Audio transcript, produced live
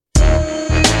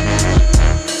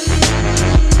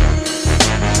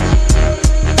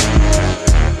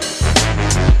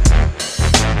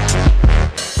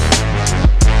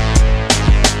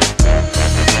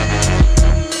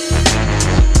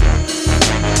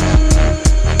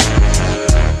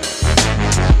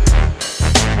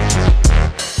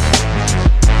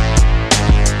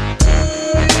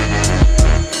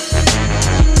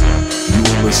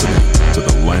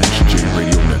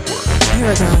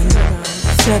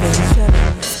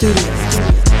97 Studios.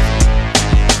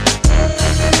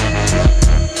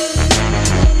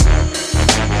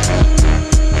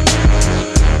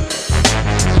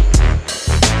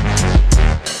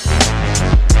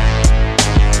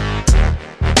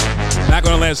 Back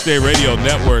on Atlantic State Radio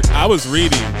Network, I was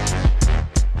reading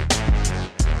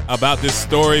about this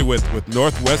story with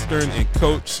Northwestern and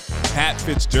Coach Pat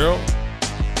Fitzgerald,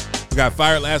 who got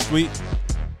fired last week.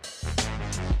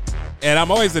 And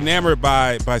I'm always enamored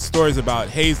by stories about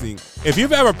hazing. If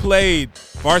you've ever played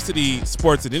varsity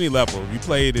sports at any level, you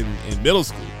played in middle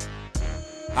school,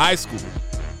 high school, so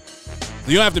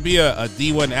you don't have to be a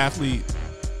D1 athlete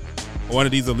or one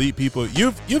of these elite people.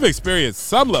 You've experienced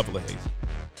some level of hazing.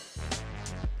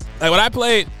 Like when I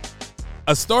played,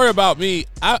 a story about me,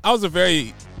 I was a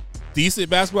very decent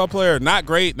basketball player, not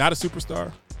great, not a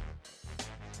superstar.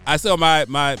 I said on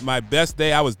my best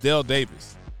day, I was Dale Davis.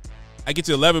 I get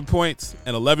you 11 points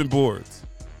and 11 boards.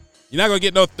 You're not going to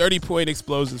get no 30-point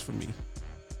explosions from me.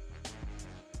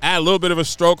 I had a little bit of a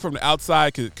stroke from the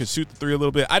outside, could shoot the three a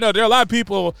little bit. I know there are a lot of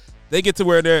people, they get to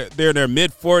where they're in their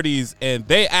mid-40s, and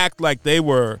they act like they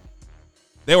were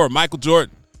Michael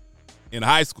Jordan in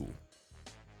high school.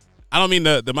 I don't mean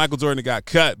the Michael Jordan that got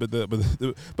cut,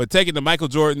 but taking the Michael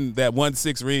Jordan that won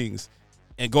 6 rings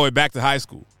and going back to high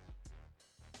school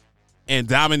and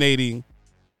dominating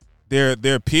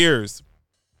their peers.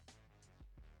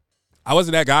 I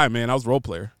wasn't that guy, man. I was a role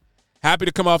player. Happy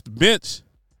to come off the bench.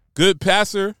 Good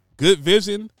passer, good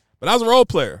vision, but I was a role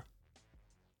player.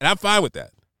 And I'm fine with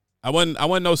that. I wasn't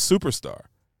no superstar.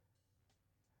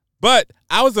 But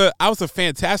I was a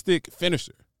fantastic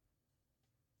finisher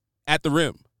at the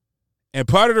rim. And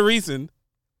part of the reason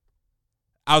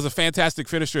I was a fantastic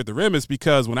finisher at the rim is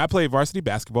because when I played varsity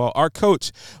basketball, our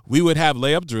coach, we would have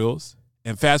layup drills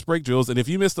and fast break drills, and if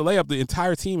you missed a layup, the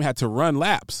entire team had to run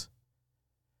laps.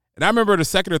 And I remember the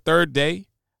second or third day,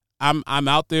 I'm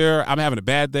out there, I'm having a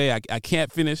bad day, I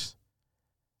can't finish.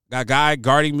 Got a guy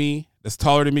guarding me that's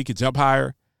taller than me, could jump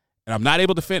higher, and I'm not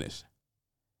able to finish.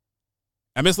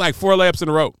 I missed like 4 layups in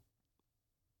a row.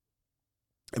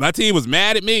 And my team was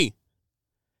mad at me.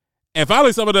 And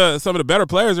finally, some of the better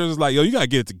players are just like, yo, you got to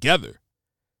get it together.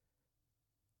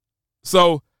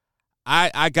 So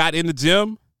I got in the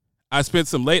gym. I spent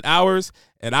some late hours,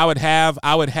 and I would have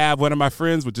one of my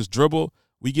friends would just dribble.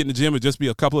 We get in the gym, it'd just be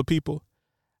a couple of people.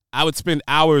 I would spend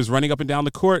hours running up and down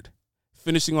the court,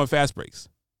 finishing on fast breaks.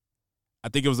 I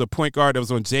think it was a point guard that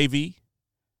was on JV,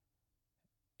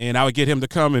 and I would get him to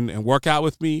come and work out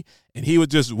with me, and we would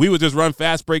just run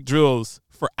fast break drills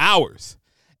for hours.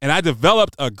 And I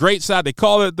developed a great shot. They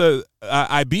call it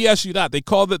I BS you not. They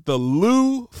called it the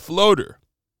Lou floater.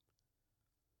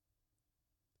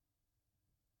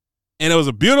 And it was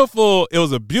a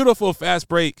beautiful fast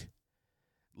break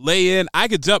lay in. I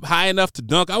could jump high enough to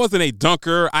dunk. I wasn't a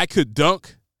dunker. I could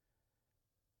dunk.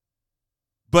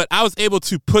 But I was able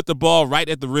to put the ball right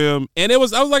at the rim. And I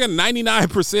was like a 99%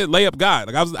 layup guy.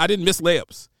 Like I didn't miss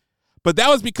layups. But that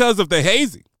was because of the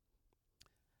hazing.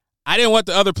 I didn't want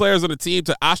the other players on the team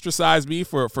to ostracize me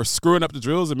for screwing up the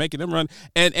drills and making them run.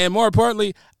 And more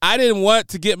importantly, I didn't want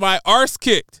to get my arse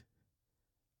kicked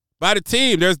by the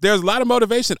team. There's a lot of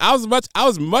motivation. I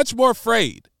was much more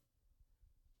afraid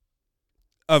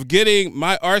of getting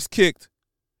my arse kicked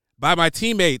by my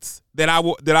teammates than I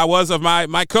was of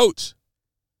my coach.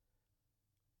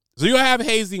 So you have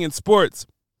hazing in sports.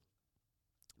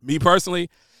 Me personally,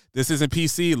 this isn't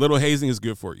PC. Little hazing is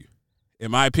good for you. In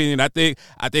my opinion, I think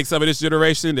some of this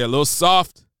generation, they're a little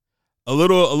soft, a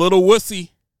little wussy.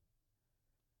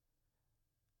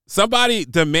 Somebody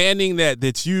demanding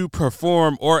that you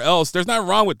perform or else, there's nothing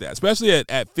wrong with that. Especially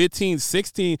at 15,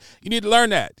 16, you need to learn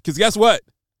that. Because guess what?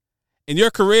 In your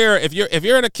career, if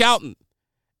you're an accountant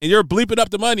and you're bleeping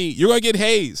up the money, you're going to get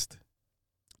hazed.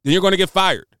 Then you're going to get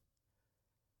fired.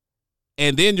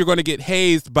 And then you're going to get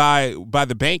hazed by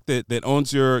the bank that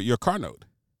owns your car note.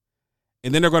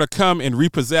 And then they're going to come and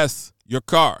repossess your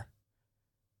car.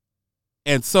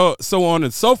 And so on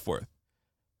and so forth.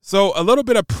 So a little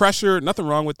bit of pressure, nothing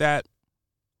wrong with that.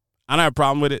 I don't have a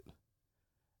problem with it.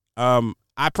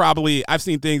 I've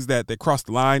seen things that cross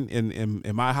the line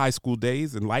in my high school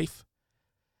days in life.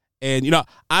 And, you know,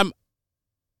 I'm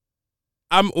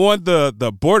on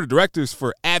the board of directors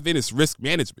for Adventist Risk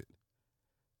Management.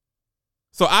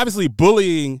 So obviously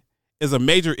bullying is a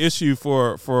major issue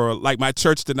for like my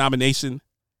church denomination,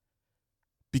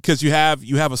 because you have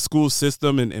a school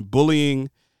system and bullying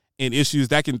and issues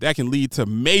that can lead to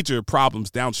major problems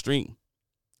downstream.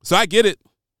 So I get it.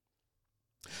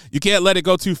 You can't let it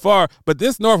go too far, but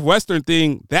this Northwestern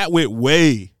thing, that went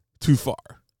way too far.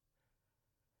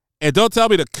 And don't tell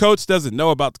me the coach doesn't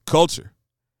know about the culture.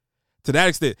 to that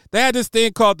extent. They had this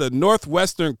thing called the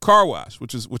Northwestern Car Wash,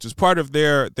 which is part of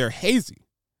their hazing,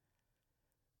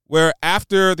 where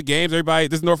after the games, everybody,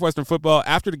 this is Northwestern football,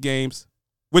 after the games,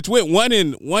 which went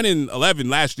 1-11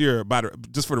 last year,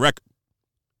 just for the record.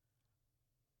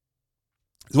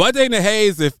 It's one thing to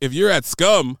haze if you're at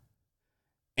Scum,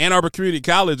 Ann Arbor Community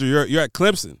College, or you're at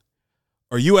Clemson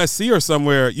or USC or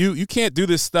somewhere. You can't do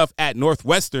this stuff at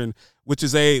Northwestern, which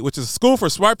is a school for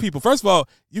smart people. First of all,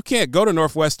 you can't go to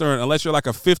Northwestern unless you're like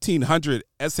a 1500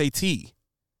 SAT.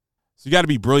 So you got to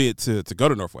be brilliant to go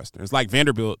to Northwestern. It's like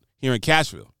Vanderbilt here in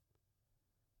Cashville.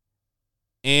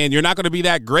 And you're not going to be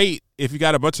that great if you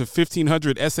got a bunch of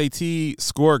 1500 SAT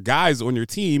score guys on your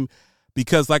team,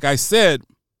 because like I said,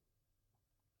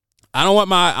 I don't want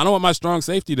my strong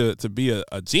safety to be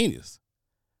a genius.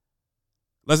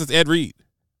 Unless it's Ed Reed.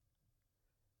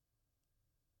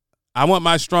 I want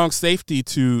my strong safety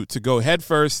to go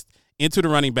headfirst into the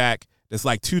running back that's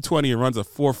like 220 and runs a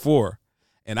 4.4.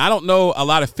 And I don't know a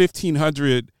lot of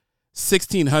 1500,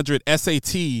 1600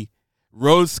 SAT,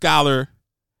 Rhodes Scholar,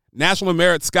 National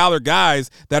Merit Scholar guys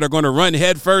that are going to run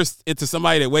headfirst into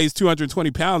somebody that weighs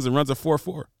 220 pounds and runs a 4.4.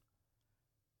 So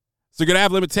you're going to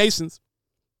have limitations.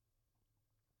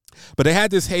 But they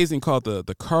had this hazing called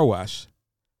the car wash,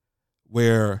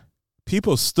 where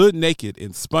people stood naked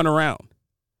and spun around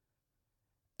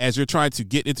as you're trying to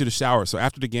get into the shower. So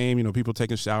after the game, people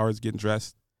taking showers, getting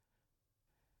dressed.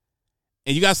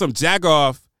 And you got some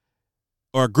jagoff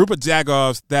or a group of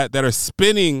jagoffs that are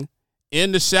spinning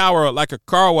in the shower like a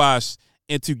car wash.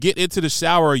 And to get into the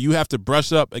shower, you have to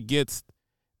brush up against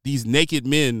these naked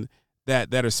men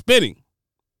that are spinning.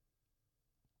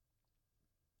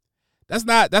 That's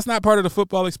not part of the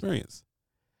football experience.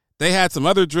 They had some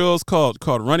other drills called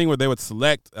running, where they would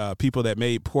select people that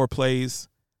made poor plays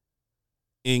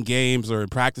in games or in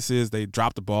practices. They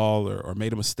dropped the ball or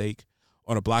made a mistake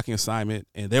on a blocking assignment,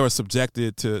 and they were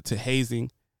subjected to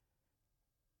hazing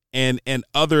and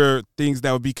other things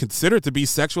that would be considered to be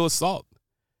sexual assault.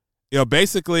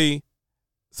 Basically,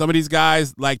 some of these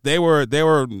guys, like they were,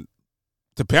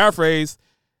 to paraphrase,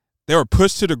 they were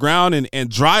pushed to the ground and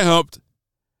dry humped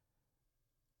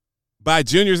by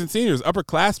juniors and seniors,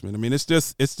 upperclassmen. I mean, it's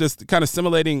just kind of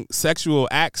simulating sexual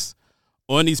acts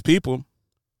on these people,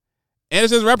 and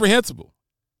it's just reprehensible.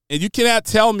 And you cannot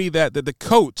tell me that the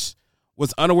coach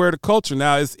was unaware of the culture.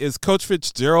 Now, is Coach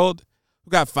Fitzgerald,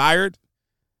 who got fired,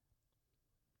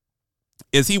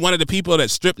 is he one of the people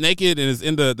that stripped naked and is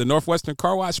in the Northwestern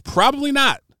car wash? Probably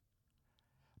not.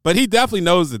 But he definitely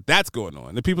knows that that's going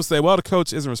on. And people say, well, the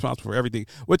coach isn't responsible for everything,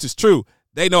 which is true.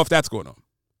 They know if that's going on.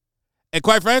 And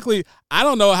quite frankly, I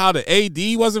don't know how the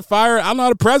AD wasn't fired. I don't know how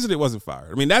the president wasn't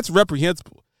fired. I mean, that's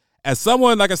reprehensible. As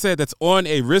someone, like I said, that's on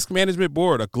a risk management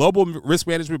board, a global risk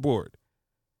management board,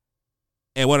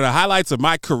 and one of the highlights of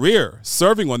my career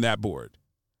serving on that board,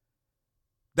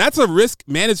 that's a risk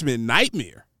management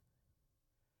nightmare.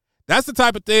 That's the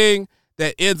type of thing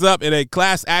that ends up in a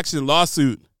class action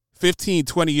lawsuit 15,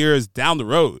 20 years down the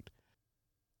road.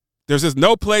 There's just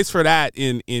no place for that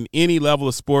in any level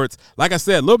of sports. Like I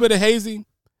said, a little bit of hazing,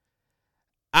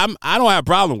 I don't have a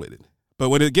problem with it. But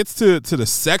when it gets to the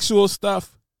sexual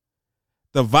stuff,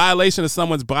 the violation of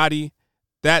someone's body,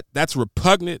 that's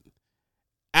repugnant,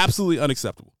 absolutely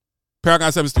unacceptable.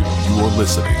 Paragon 7 Studio. You are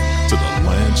listening to the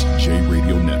Lance J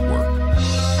Radio Network.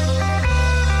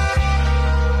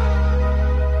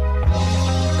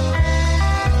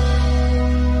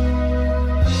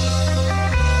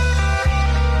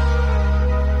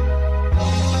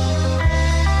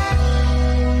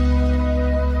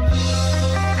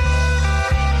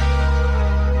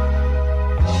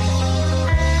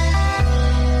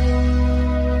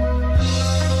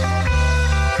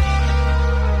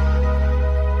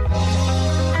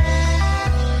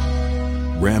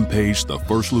 Rampage, the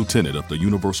first lieutenant of the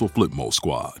Universal Flipmo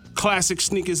Squad. Classic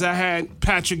sneakers I had,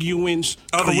 Patrick Ewing's.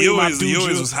 Oh, the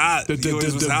Ewing's was hot.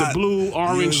 The blue,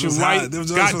 orange, and white.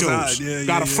 Got those. Yeah,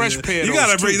 got a fresh pair of those. You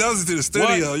got to bring those into the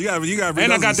studio. What? You got to bring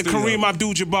and those I got to the Kareem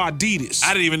Abdul-Jabbar Adidas.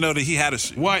 I didn't even know that he had a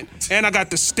shoe. What? And I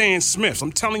got the Stan Smiths.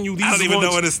 I'm telling you, these I don't even ones,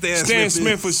 know what a Stan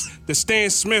Smith was the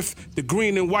Stan Smith, the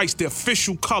green and white's the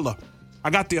official color. I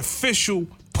got the official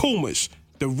Pumas,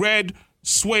 the red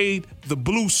suede, the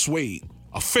blue suede.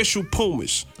 Official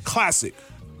Pumas. Classic.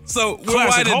 So we're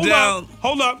winding down.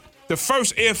 Hold up. The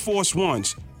first Air Force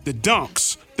Ones, the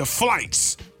Dunks, the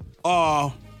Flights.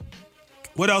 What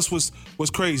else was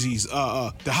crazies?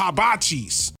 The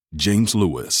Hibachis. James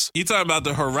Lewis. You talking about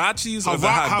the Hirachis or the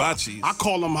Hibachis? I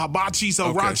call them Hibachis,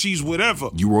 Hirachis,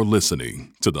 whatever. You are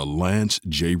listening to the Lance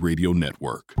J Radio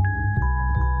Network.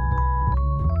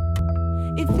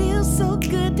 It feels so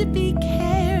good to be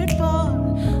cared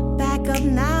for. Back back up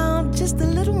now just a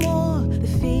little more. The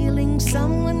feeling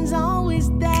someone's always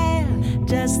there,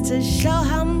 just to show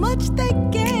how much they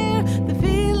care. The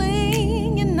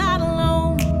feeling you're not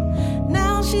alone.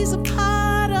 Now she's a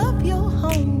part of your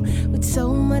home, with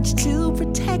so much to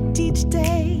protect each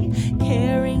day.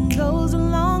 Caring goes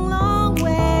along.